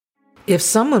If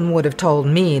someone would have told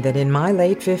me that in my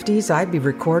late 50s I'd be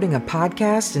recording a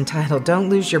podcast entitled Don't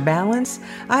Lose Your Balance,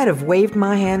 I'd have waved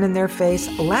my hand in their face,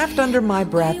 laughed under my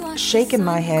breath, shaken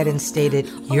my head, and stated,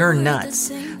 "You're nuts."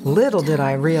 Little did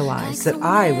I realize that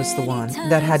I was the one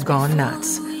that had gone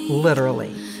nuts,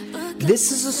 literally.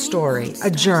 This is a story,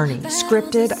 a journey,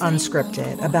 scripted,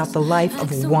 unscripted, about the life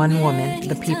of one woman,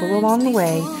 the people along the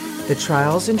way, the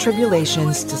trials and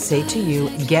tribulations to say to you,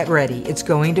 get ready, it's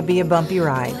going to be a bumpy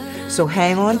ride. So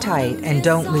hang on tight and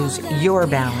don't lose your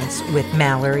balance with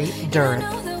Mallory Durick.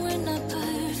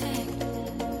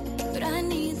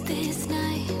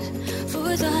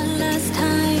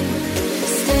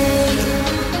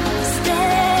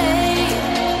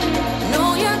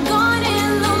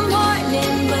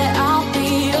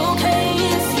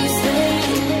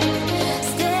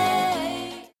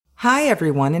 Hi,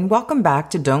 everyone, and welcome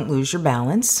back to Don't Lose Your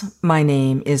Balance. My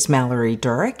name is Mallory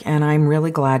Durick, and I'm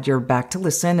really glad you're back to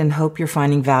listen and hope you're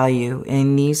finding value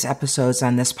in these episodes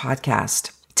on this podcast.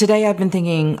 Today, I've been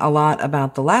thinking a lot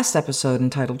about the last episode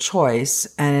entitled Choice,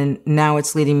 and now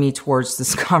it's leading me towards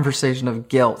this conversation of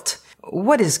guilt.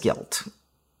 What is guilt?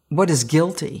 What is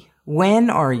guilty?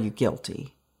 When are you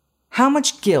guilty? How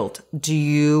much guilt do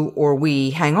you or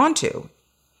we hang on to?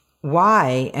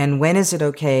 Why and when is it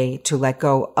okay to let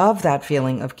go of that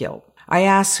feeling of guilt? I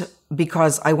ask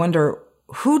because I wonder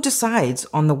who decides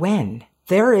on the when.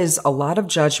 There is a lot of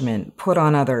judgment put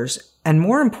on others, and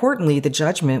more importantly, the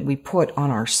judgment we put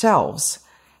on ourselves.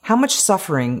 How much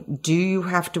suffering do you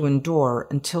have to endure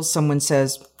until someone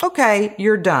says, okay,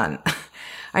 you're done?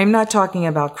 I'm not talking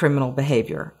about criminal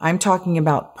behavior. I'm talking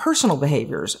about personal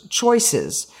behaviors,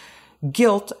 choices,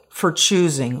 guilt for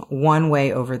choosing one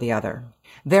way over the other.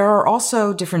 There are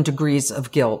also different degrees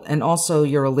of guilt, and also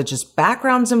your religious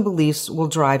backgrounds and beliefs will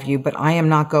drive you, but I am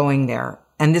not going there.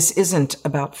 And this isn't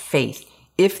about faith.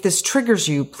 If this triggers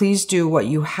you, please do what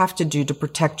you have to do to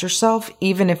protect yourself,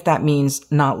 even if that means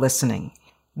not listening.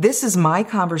 This is my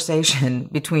conversation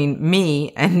between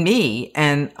me,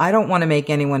 and I don't want to make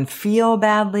anyone feel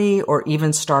badly or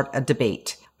even start a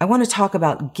debate. I want to talk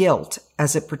about guilt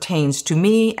as it pertains to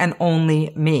me and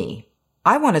only me.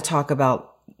 I want to talk about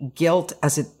guilt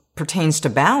as it pertains to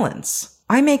balance.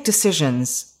 I make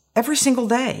decisions every single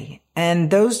day, and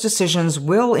those decisions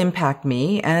will impact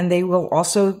me, and they will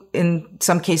also, in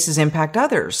some cases, impact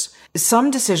others. Some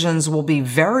decisions will be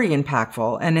very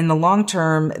impactful, and in the long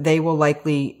term, they will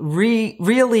likely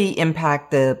really impact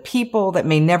the people that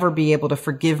may never be able to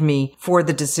forgive me for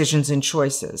the decisions and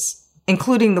choices,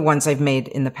 including the ones I've made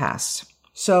in the past.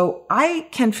 So I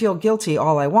can feel guilty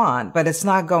all I want, but it's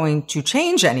not going to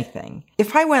change anything.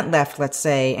 If I went left, let's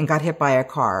say, and got hit by a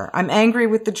car, I'm angry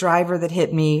with the driver that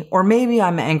hit me, or maybe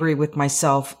I'm angry with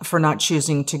myself for not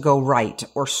choosing to go right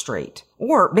or straight.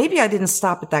 Or maybe I didn't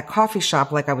stop at that coffee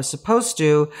shop like I was supposed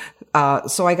to,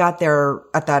 so I got there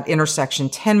at that intersection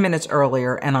 10 minutes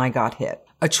earlier and I got hit.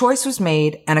 A choice was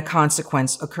made and a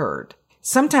consequence occurred.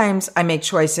 Sometimes I make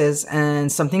choices and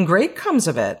something great comes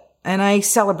of it, and I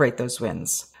celebrate those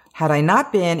wins. Had I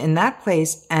not been in that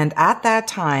place and at that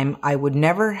time, I would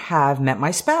never have met my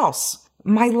spouse.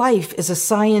 My life is a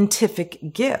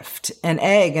scientific gift. An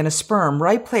egg and a sperm,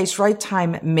 right place, right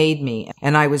time made me.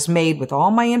 And I was made with all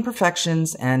my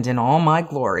imperfections and in all my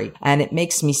glory. And it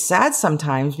makes me sad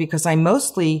sometimes because I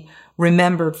mostly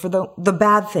remembered for the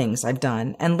bad things I've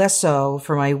done and less so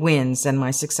for my wins and my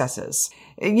successes.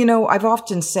 You know, I've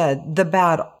often said the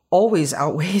bad always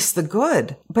outweighs the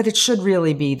good, but it should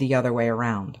really be the other way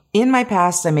around. In my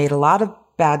past, I made a lot of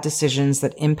bad decisions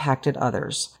that impacted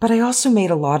others, but I also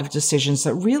made a lot of decisions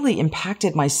that really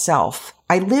impacted myself.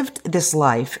 I lived this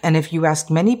life, and if you ask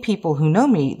many people who know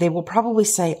me, they will probably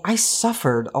say I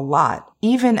suffered a lot,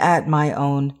 even at my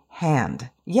own hand.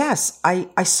 Yes,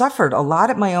 I suffered a lot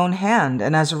at my own hand,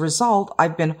 and as a result,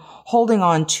 I've been holding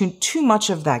on to too much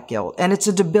of that guilt, and it's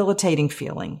a debilitating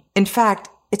feeling. In fact,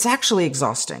 it's actually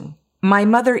exhausting. My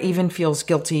mother even feels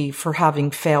guilty for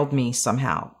having failed me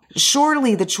somehow.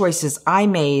 Surely the choices I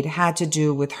made had to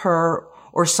do with her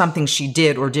or something she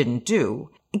did or didn't do.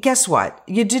 Guess what?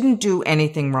 You didn't do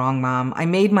anything wrong, Mom. I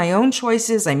made my own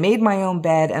choices, I made my own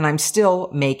bed, and I'm still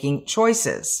making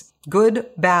choices. Good,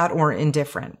 bad, or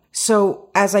indifferent. So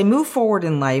as I move forward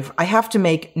in life, I have to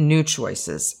make new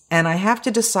choices, and I have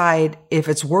to decide if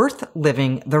it's worth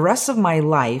living the rest of my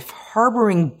life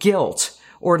harboring guilt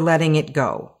or letting it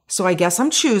go. So I guess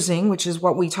I'm choosing, which is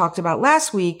what we talked about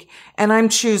last week, and I'm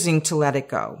choosing to let it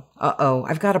go.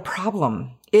 I've got a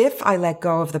problem. If I let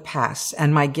go of the past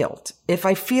and my guilt, if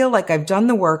I feel like I've done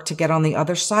the work to get on the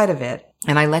other side of it,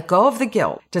 and I let go of the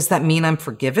guilt, does that mean I'm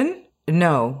forgiven?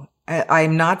 No,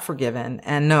 I'm not forgiven.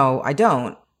 And no, I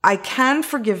don't. I can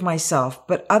forgive myself,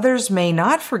 but others may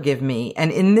not forgive me.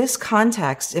 And in this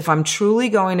context, if I'm truly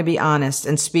going to be honest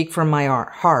and speak from my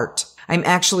heart, I'm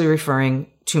actually referring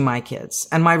to my kids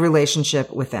and my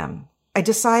relationship with them. I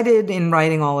decided in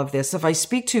writing all of this, if I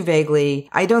speak too vaguely,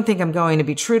 I don't think I'm going to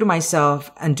be true to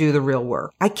myself and do the real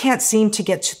work. I can't seem to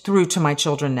get through to my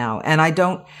children now, and I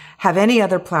don't have any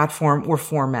other platform or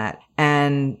format.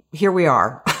 And here we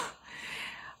are.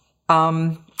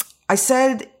 I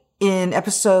said in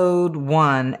episode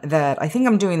 1 that I think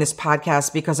I'm doing this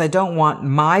podcast because I don't want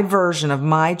my version of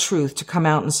my truth to come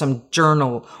out in some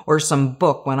journal or some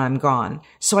book when I'm gone.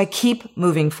 So I keep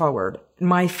moving forward.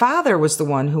 My father was the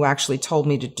one who actually told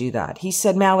me to do that. He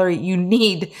said, Mallory, you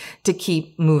need to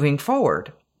keep moving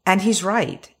forward. And he's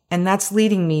right. And that's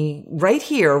leading me right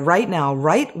here, right now,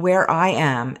 right where I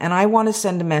am. And I want to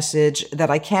send a message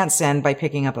that I can't send by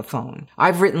picking up a phone.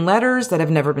 I've written letters that have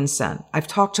never been sent. I've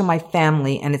talked to my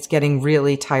family, and it's getting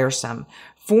really tiresome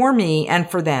for me and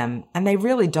for them. And they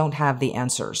really don't have the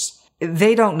answers.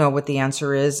 They don't know what the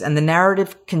answer is, and the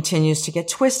narrative continues to get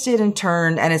twisted and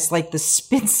turned, and it's like the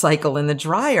spin cycle in the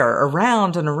dryer,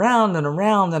 around and around and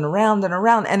around and around and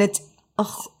around, and it's,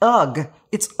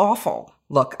 it's awful.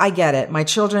 Look, I get it. My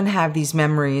children have these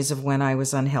memories of when I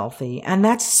was unhealthy, and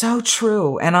that's so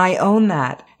true, and I own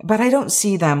that, but I don't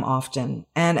see them often.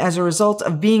 And as a result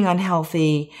of being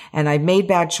unhealthy, and I've made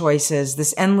bad choices,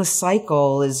 this endless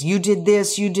cycle is you did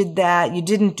this, you did that, you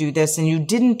didn't do this, and you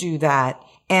didn't do that.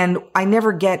 And I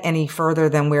never get any further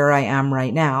than where I am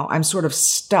right now. I'm sort of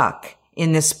stuck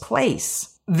in this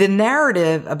place. The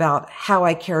narrative about how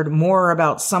I cared more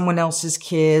about someone else's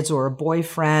kids or a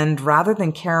boyfriend rather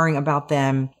than caring about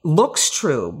them looks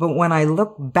true. But when I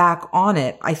look back on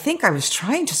it, I think I was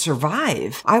trying to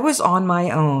survive. I was on my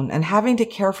own, and having to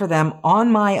care for them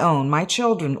on my own, my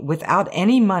children, without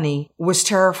any money was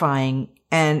terrifying.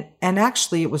 And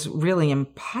actually it was really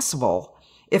impossible.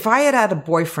 If I had had a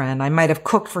boyfriend, I might have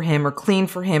cooked for him or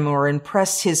cleaned for him or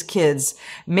impressed his kids.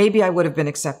 Maybe I would have been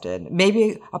accepted.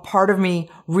 Maybe a part of me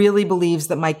really believes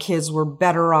that my kids were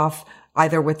better off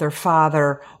either with their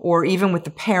father or even with the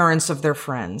parents of their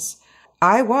friends.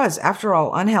 I was, after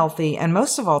all, unhealthy and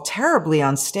most of all, terribly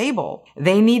unstable.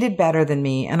 They needed better than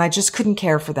me, and I just couldn't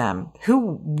care for them.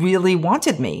 Who really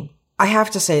wanted me? I have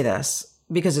to say this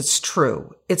because it's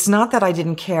true. It's not that I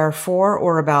didn't care for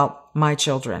or about my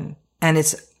children. And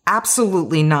it's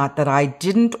absolutely not that I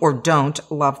didn't or don't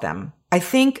love them. I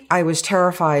think I was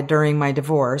terrified during my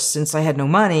divorce, since I had no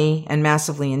money and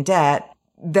massively in debt,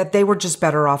 that they were just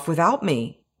better off without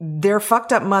me. Their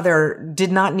fucked up mother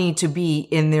did not need to be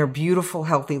in their beautiful,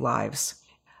 healthy lives.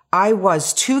 I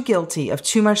was too guilty of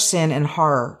too much sin and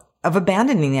horror of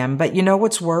abandoning them. But you know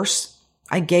what's worse?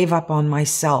 I gave up on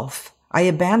myself. I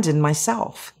abandoned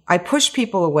myself. I pushed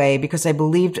people away because I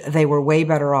believed they were way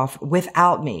better off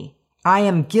without me. I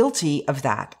am guilty of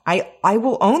that. I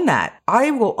will own that. I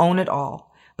will own it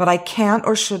all. But I can't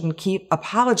or shouldn't keep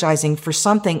apologizing for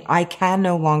something I can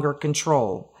no longer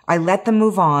control. I let them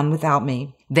move on without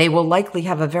me. They will likely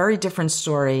have a very different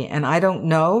story, and I don't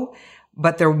know,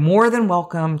 but they're more than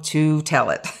welcome to tell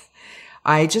it.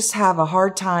 I just have a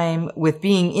hard time with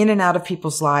being in and out of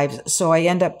people's lives, so I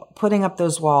end up putting up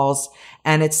those walls,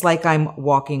 and it's like I'm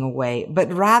walking away.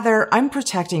 But rather, I'm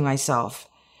protecting myself.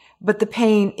 But the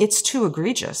pain, it's too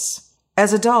egregious.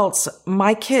 As adults,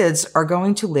 my kids are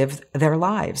going to live their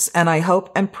lives, and I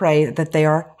hope and pray that they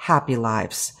are happy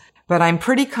lives. But I'm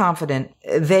pretty confident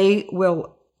they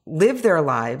will live their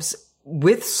lives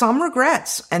with some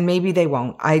regrets, and maybe they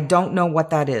won't. I don't know what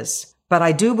that is. But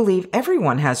I do believe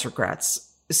everyone has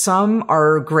regrets. Some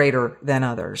are greater than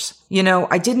others. You know,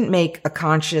 I didn't make a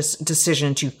conscious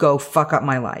decision to go fuck up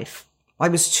my life. I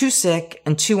was too sick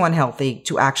and too unhealthy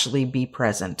to actually be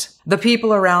present. The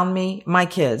people around me, my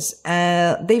kids,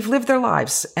 they've lived their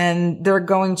lives, and they're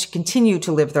going to continue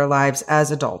to live their lives as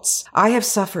adults. I have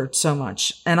suffered so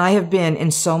much, and I have been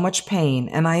in so much pain,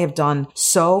 and I have done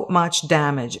so much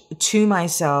damage to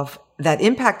myself that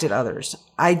impacted others.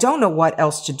 I don't know what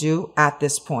else to do at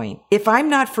this point. If I'm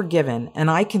not forgiven and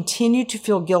I continue to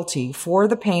feel guilty for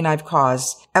the pain I've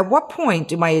caused, at what point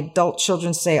do my adult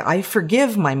children say, I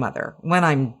forgive my mother? When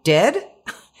I'm dead?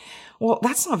 Well,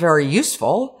 that's not very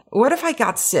useful. What if I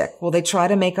got sick? Will they try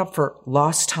to make up for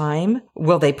lost time?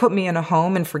 Will they put me in a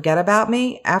home and forget about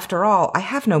me? After all, I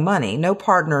have no money, no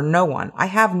partner, no one. I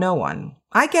have no one.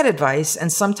 I get advice, and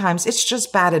sometimes it's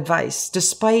just bad advice.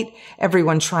 Despite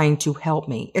everyone trying to help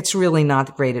me, it's really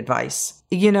not great advice.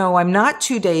 You know, I'm not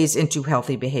 2 days into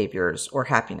healthy behaviors or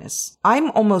happiness.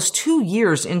 I'm almost 2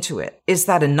 years into it. Is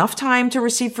that enough time to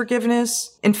receive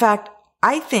forgiveness? In fact,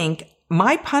 I think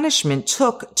My punishment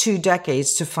took 2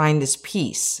 decades to find this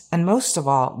peace, and most of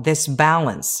all, this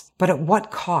balance. But at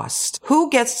what cost? Who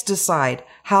gets to decide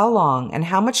how long and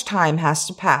how much time has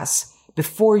to pass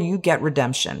before you get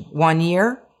redemption? 1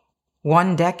 year?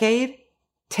 1 decade?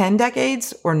 10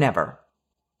 decades? Or never?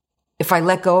 If I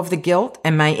let go of the guilt,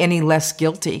 am I any less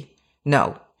guilty?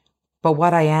 No. But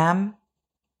what I am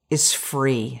is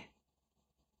free.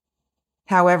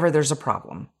 However, there's a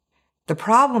problem. The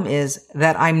problem is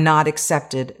that I'm not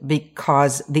accepted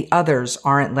because the others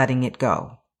aren't letting it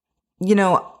go. You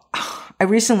know, I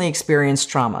recently experienced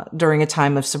trauma during a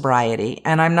time of sobriety,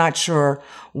 and I'm not sure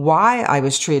why I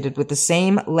was treated with the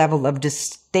same level of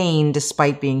disdain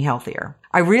despite being healthier.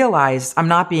 I realized I'm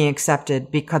not being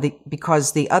accepted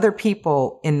because the other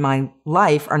people in my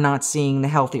life are not seeing the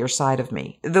healthier side of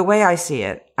me. The way I see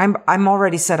it, I'm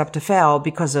already set up to fail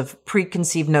because of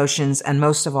preconceived notions and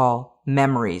most of all,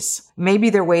 memories. Maybe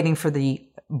they're waiting for the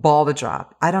ball to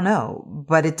drop. I don't know.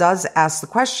 But it does ask the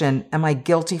question, am I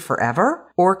guilty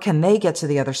forever? Or can they get to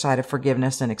the other side of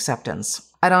forgiveness and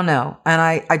acceptance? I don't know. And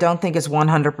I don't think it's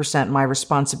 100% my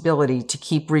responsibility to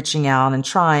keep reaching out and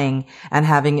trying and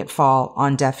having it fall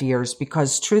on deaf ears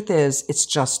because truth is, it's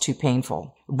just too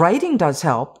painful. Writing does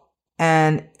help.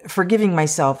 And forgiving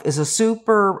myself is a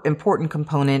super important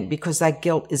component because that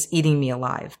guilt is eating me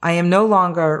alive. I am no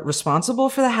longer responsible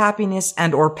for the happiness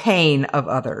and or pain of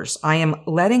others. I am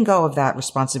letting go of that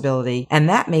responsibility, and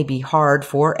that may be hard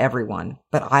for everyone,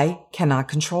 but I cannot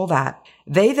control that.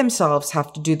 They themselves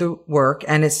have to do the work,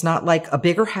 and it's not like a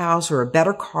bigger house or a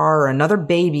better car or another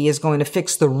baby is going to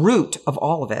fix the root of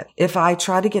all of it. If I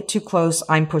try to get too close,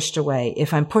 I'm pushed away.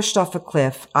 If I'm pushed off a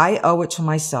cliff, I owe it to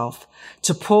myself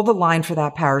to pull the line for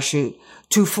that parachute,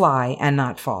 to fly and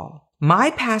not fall.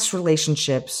 My past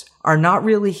relationships are not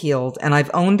really healed, and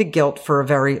I've owned the guilt for a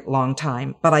very long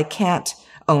time, but I can't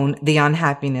own the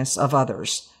unhappiness of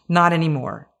others. Not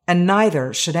anymore. And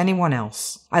neither should anyone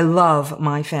else. I love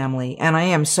my family, and I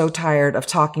am so tired of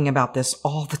talking about this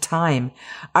all the time.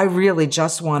 I really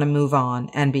just want to move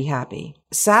on and be happy.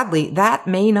 Sadly, that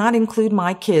may not include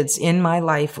my kids in my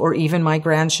life or even my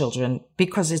grandchildren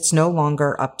because it's no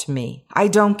longer up to me. I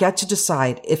don't get to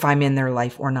decide if I'm in their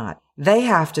life or not. They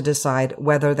have to decide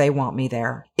whether they want me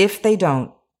there. If they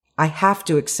don't, I have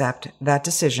to accept that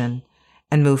decision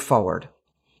and move forward.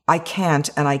 I can't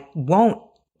and I won't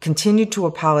continue to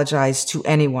apologize to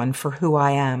anyone for who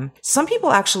I am. Some people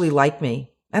actually like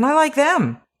me, and I like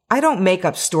them. I don't make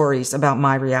up stories about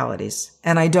my realities,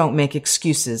 and I don't make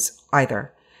excuses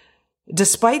either.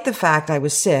 Despite the fact I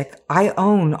was sick, I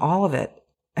own all of it.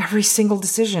 Every single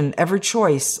decision, every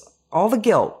choice, all the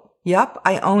guilt. Yep,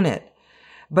 I own it.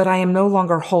 But I am no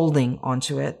longer holding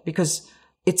onto it because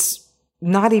it's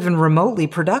not even remotely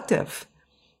productive.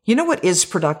 You know what is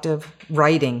productive?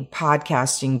 Writing,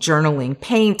 podcasting, journaling,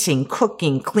 painting,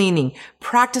 cooking, cleaning,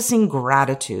 practicing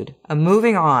gratitude,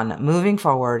 moving on, moving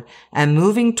forward, and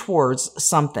moving towards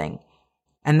something.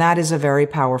 And that is a very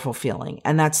powerful feeling.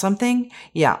 And that's something,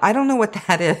 yeah, I don't know what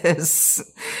that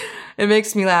is. It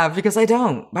makes me laugh because I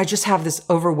don't. I just have this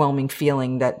overwhelming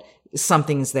feeling that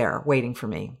something's there waiting for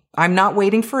me. I'm not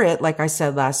waiting for it, like I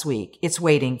said last week. It's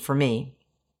waiting for me.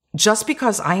 Just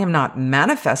because I am not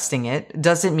manifesting it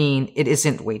doesn't mean it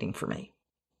isn't waiting for me.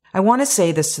 I want to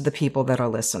say this to the people that are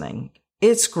listening.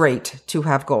 It's great to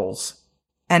have goals,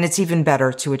 and it's even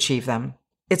better to achieve them.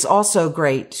 It's also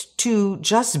great to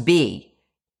just be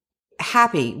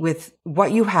happy with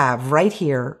what you have right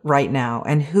here, right now,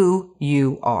 and who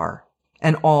you are,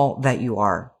 and all that you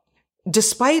are.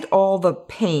 Despite all the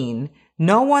pain,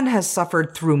 no one has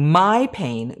suffered through my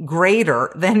pain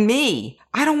greater than me.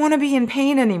 I don't want to be in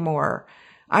pain anymore.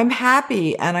 I'm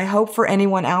happy, and I hope for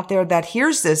anyone out there that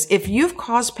hears this, if you've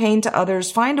caused pain to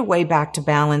others, find a way back to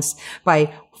balance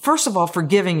by, first of all,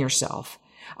 forgiving yourself.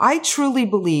 I truly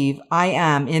believe I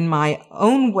am, in my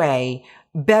own way,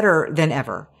 better than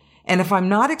ever. And if I'm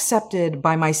not accepted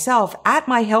by myself at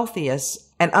my healthiest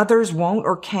and others won't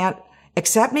or can't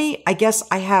accept me, I guess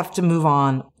I have to move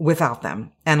on without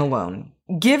them and alone.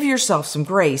 Give yourself some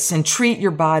grace and treat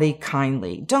your body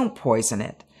kindly. Don't poison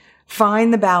it.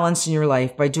 Find the balance in your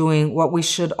life by doing what we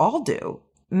should all do.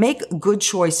 Make good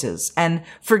choices and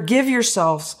forgive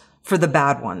yourselves for the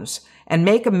bad ones and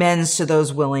make amends to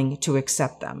those willing to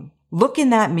accept them. Look in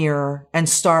that mirror and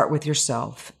start with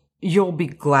yourself. You'll be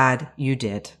glad you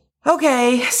did.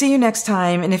 Okay, see you next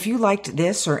time. And if you liked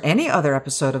this or any other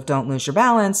episode of Don't Lose Your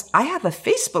Balance, I have a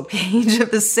Facebook page of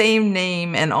the same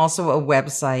name and also a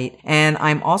website. And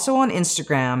I'm also on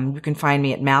Instagram. You can find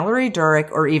me at Mallory Durick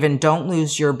or even Don't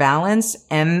Lose Your Balance,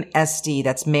 MSD.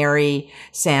 That's Mary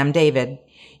Sam David.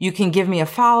 You can give me a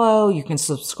follow. You can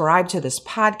subscribe to this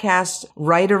podcast,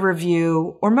 write a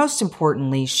review, or most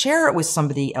importantly, share it with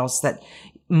somebody else that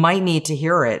might need to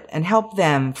hear it and help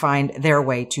them find their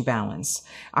way to balance.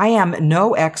 I am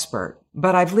no expert,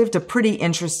 but I've lived a pretty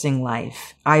interesting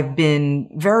life. I've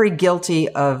been very guilty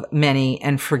of many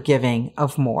and forgiving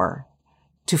of more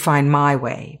to find my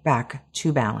way back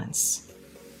to balance.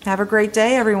 Have a great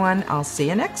day, everyone. I'll see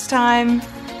you next time.